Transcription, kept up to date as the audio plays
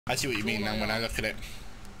I see what you mean now when I look at it.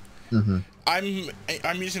 Mm-hmm.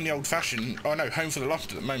 I'm using the old-fashioned. Oh no, Home for the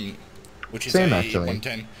Loft at the moment, which is Same, a actually.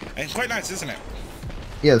 110, and it's quite nice, isn't it?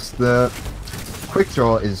 Yes, the quick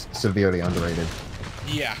draw is severely underrated.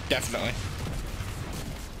 Yeah, definitely.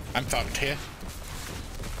 I'm fucked here.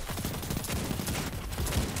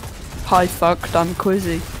 Hi, fucked. I'm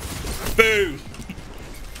Quizzy. Boo!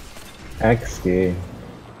 XD.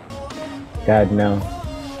 God, no.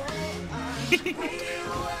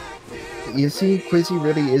 You see, Quizzy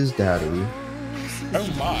really is daddy. Oh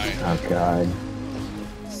my. Oh god.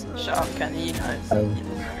 Shut up, Kenny. You know.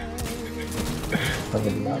 I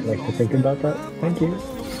would not like to think about that. Thank you.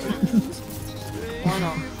 Why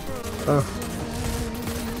not?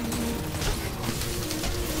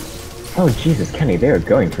 Oh Jesus, Kenny, they are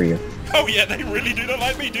going for you. Oh yeah, they really do not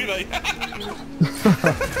like me, do they?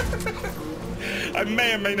 I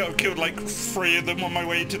may or may not have killed like 3 of them on my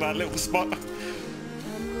way to that little spot.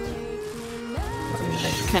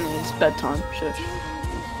 Kenny, it's bedtime. Shush.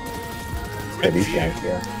 Yeah, these guys,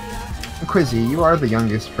 yeah. Quizzy, you are the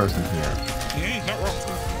youngest person here. Yeah, he's not wrong.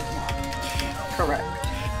 Correct.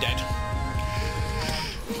 Dead.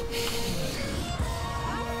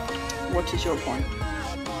 What is your point?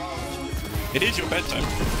 It is your bedtime.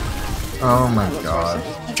 Oh my god.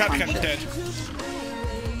 Chatcan's dead.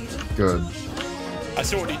 Good. I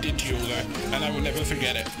saw what he did to you all though, and I will never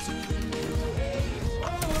forget it.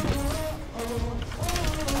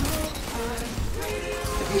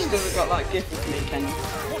 Have you still got that gift with me, Kenny?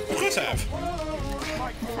 Of course I have.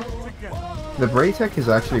 The Braytech is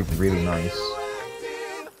actually really nice.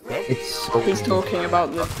 Well, It's so He's talking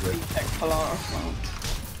about the Tech Polaris one.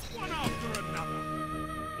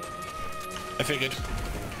 I figured.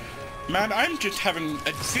 Man, I'm just having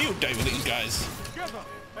a field day with these guys.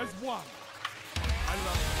 As one.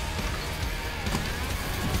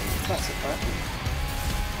 That's a fact.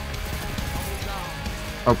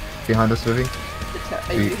 Oh, behind us, Vivi.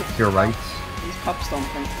 To your right. He's pub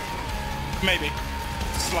stomping. Maybe.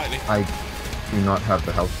 Slightly. I do not have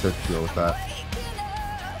the health to deal with that.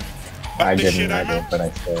 I the didn't shit either, out. but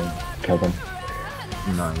I still killed him.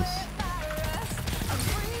 Nice.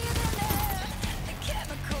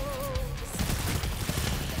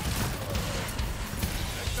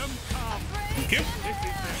 Thank you.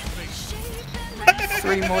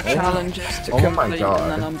 3 more challenges to Oh my complete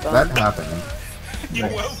and then I'm god. done. That happened. You're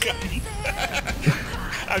Nice. welcome.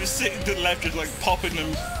 I was sitting to the left just like popping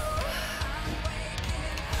them.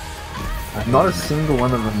 Not a single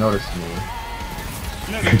one of them noticed me.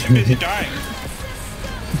 No, they're too busy dying.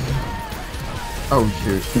 Oh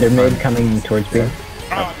shoot. They're mid coming towards B. Oh,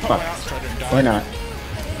 I put fuck. my axe trying to die. Why not?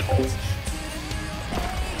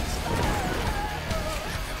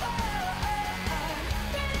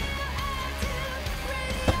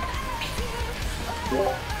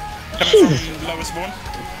 Coming from lower spawn.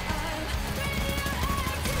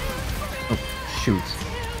 Oh, shoot.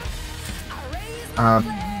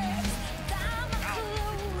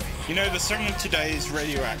 You know, the song of today is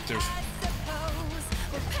radioactive.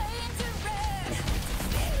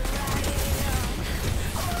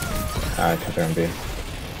 I took her on B.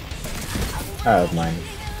 That was mine.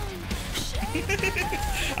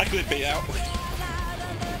 I could be out.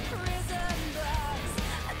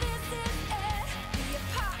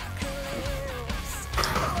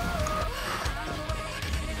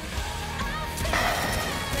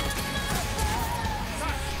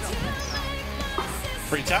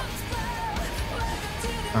 Free tap.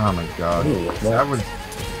 Oh my god. Ooh, what? That was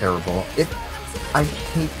terrible. I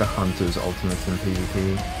hate the Hunter's ultimates in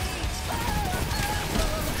PvP.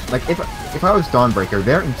 Like, if I was Dawnbreaker,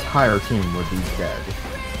 their entire team would be dead.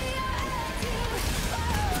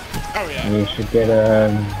 Oh yeah. You should get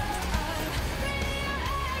a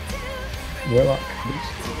Warlock.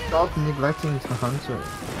 Stop neglecting the Hunter.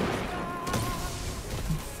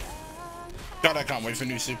 God, I can't wait for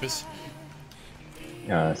new supers.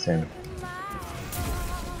 Same.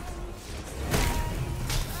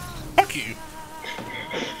 Fuck you.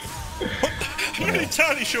 What? I'm not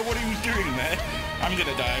entirely sure what he was doing there. I'm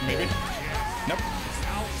gonna die, maybe. Nope.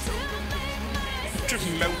 Just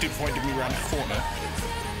melted pointed me around the corner.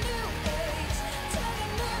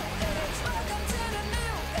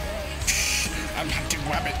 I'm hunting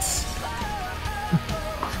rabbits.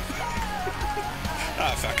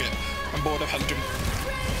 Ah, fuck it. I'm bored of hunting.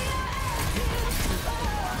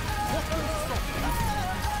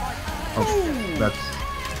 Oh, that's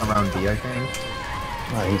around B, I think.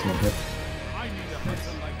 Oh, he's my hit. I need a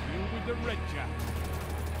hunter like you with the red jacket.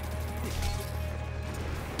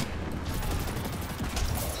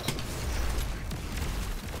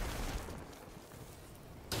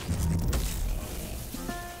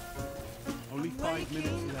 5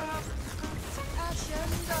 minutes left.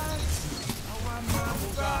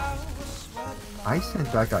 I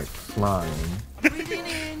sent that guy flying.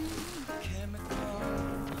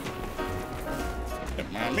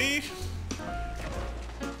 Mommy.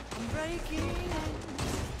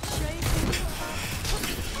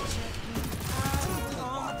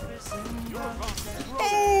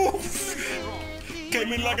 Oh!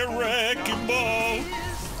 Came in like a wrecking ball.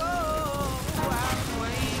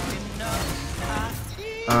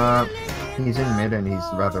 He's in mid and he's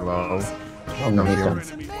rather low. Oh, No he's heal. done.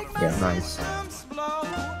 Yeah. Nice.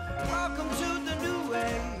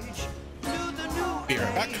 Be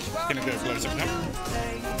right back. Gonna go blow something up.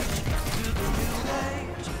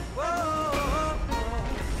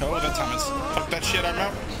 Oh, that's Thomas. Fuck that shit, I'm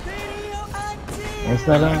out. What's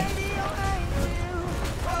that on?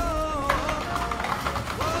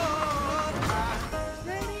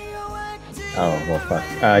 Oh, well, fuck.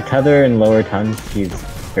 Tether and lower tons, he's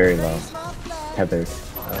very low. Tethered.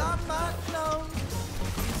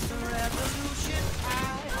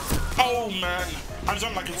 Oh man, I was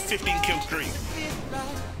on like a 15 kill streak.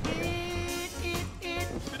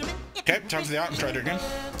 Okay, time for the art and try it again.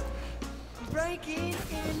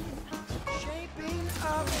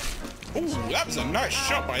 Ooh, that was a nice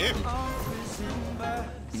shot by him.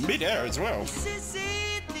 Mid-air as well.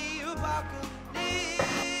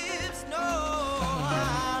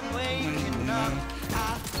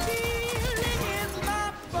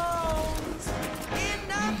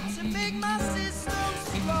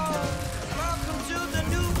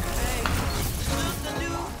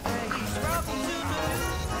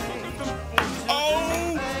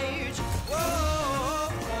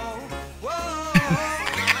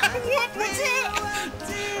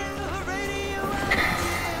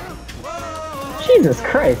 Jesus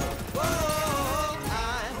Christ! 3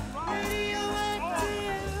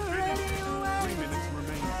 minutes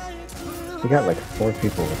remaining. We got like 4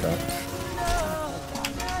 people with that.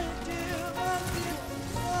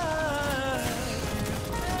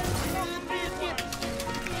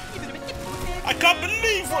 I can't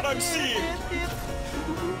believe what I'm seeing!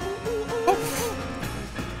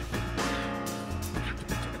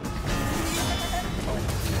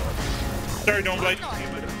 Sorry, Dawnblade.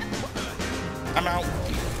 I'm out.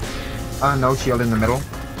 No shield in the middle.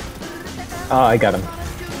 Oh, I got him.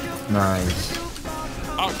 Nice.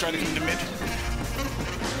 I'll try to come to mid.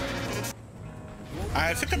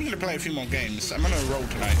 I think I'm gonna play a few more games. I'm on a roll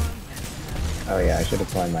tonight. Oh yeah, I should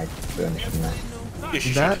apply my boon from that. Yes,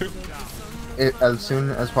 you That- should. As soon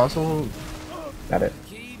as possible. Got it.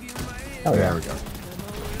 Oh There yeah. we go.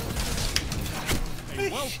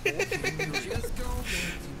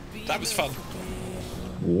 That was fun.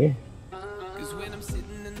 Yeah.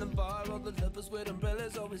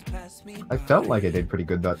 I felt like I did pretty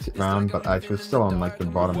good that round, but I was still on like the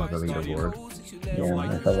bottom of the leaderboard. Yeah,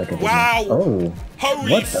 I felt like I did. Wow! Oh,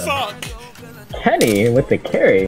 Holy What the- fuck! Kenny with the carry.